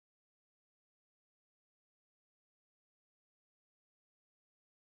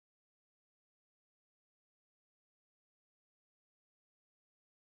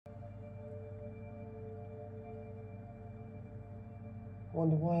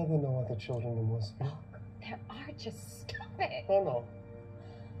Wanda, why are there no other children in Westview? Look, there are. Just stop it. No.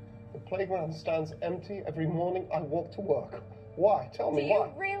 The playground stands empty every morning I walk to work. Why? Tell me why.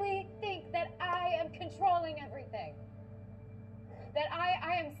 Do you really think that I am controlling everything? That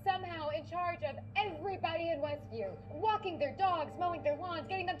I am somehow in charge of everybody in Westview? Walking their dogs, mowing their lawns,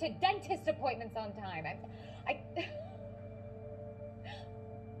 getting them to dentist appointments on time.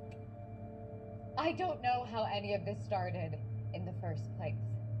 I don't know how any of this started in the first place.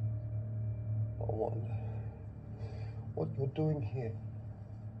 Oh, Wanda. What you're doing here,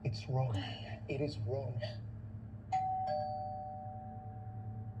 it's wrong. It is wrong.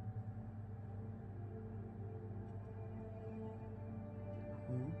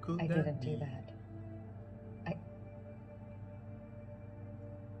 I didn't do that.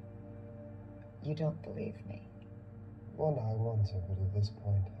 You don't believe me. Wanda, I want to, but at this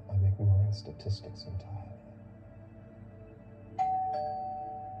point, I'm ignoring statistics entirely.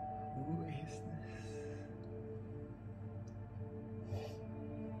 Who is this?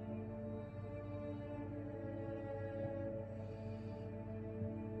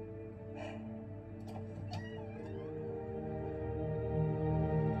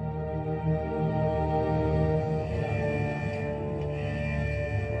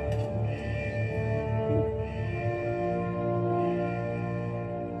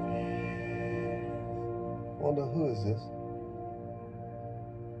 Wanda, who is this?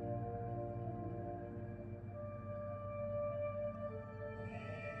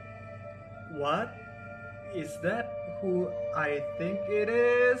 What? Is that who I think it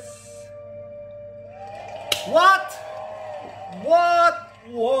is? What? What?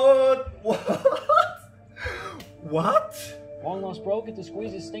 Long lost bro, get to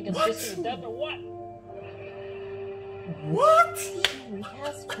squeeze his stinking sister to death or what? What?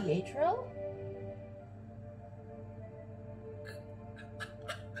 Recast Pietro?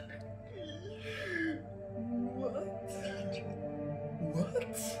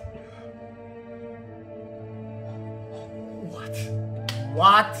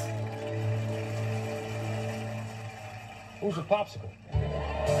 What? Who's a popsicle?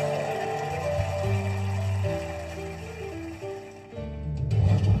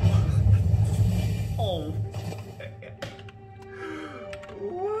 Oh.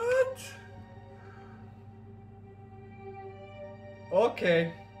 What?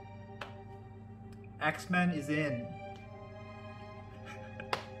 Okay. X-Men is in.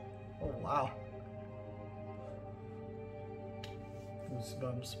 Oh wow.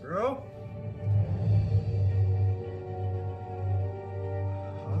 Goosebumps, bro.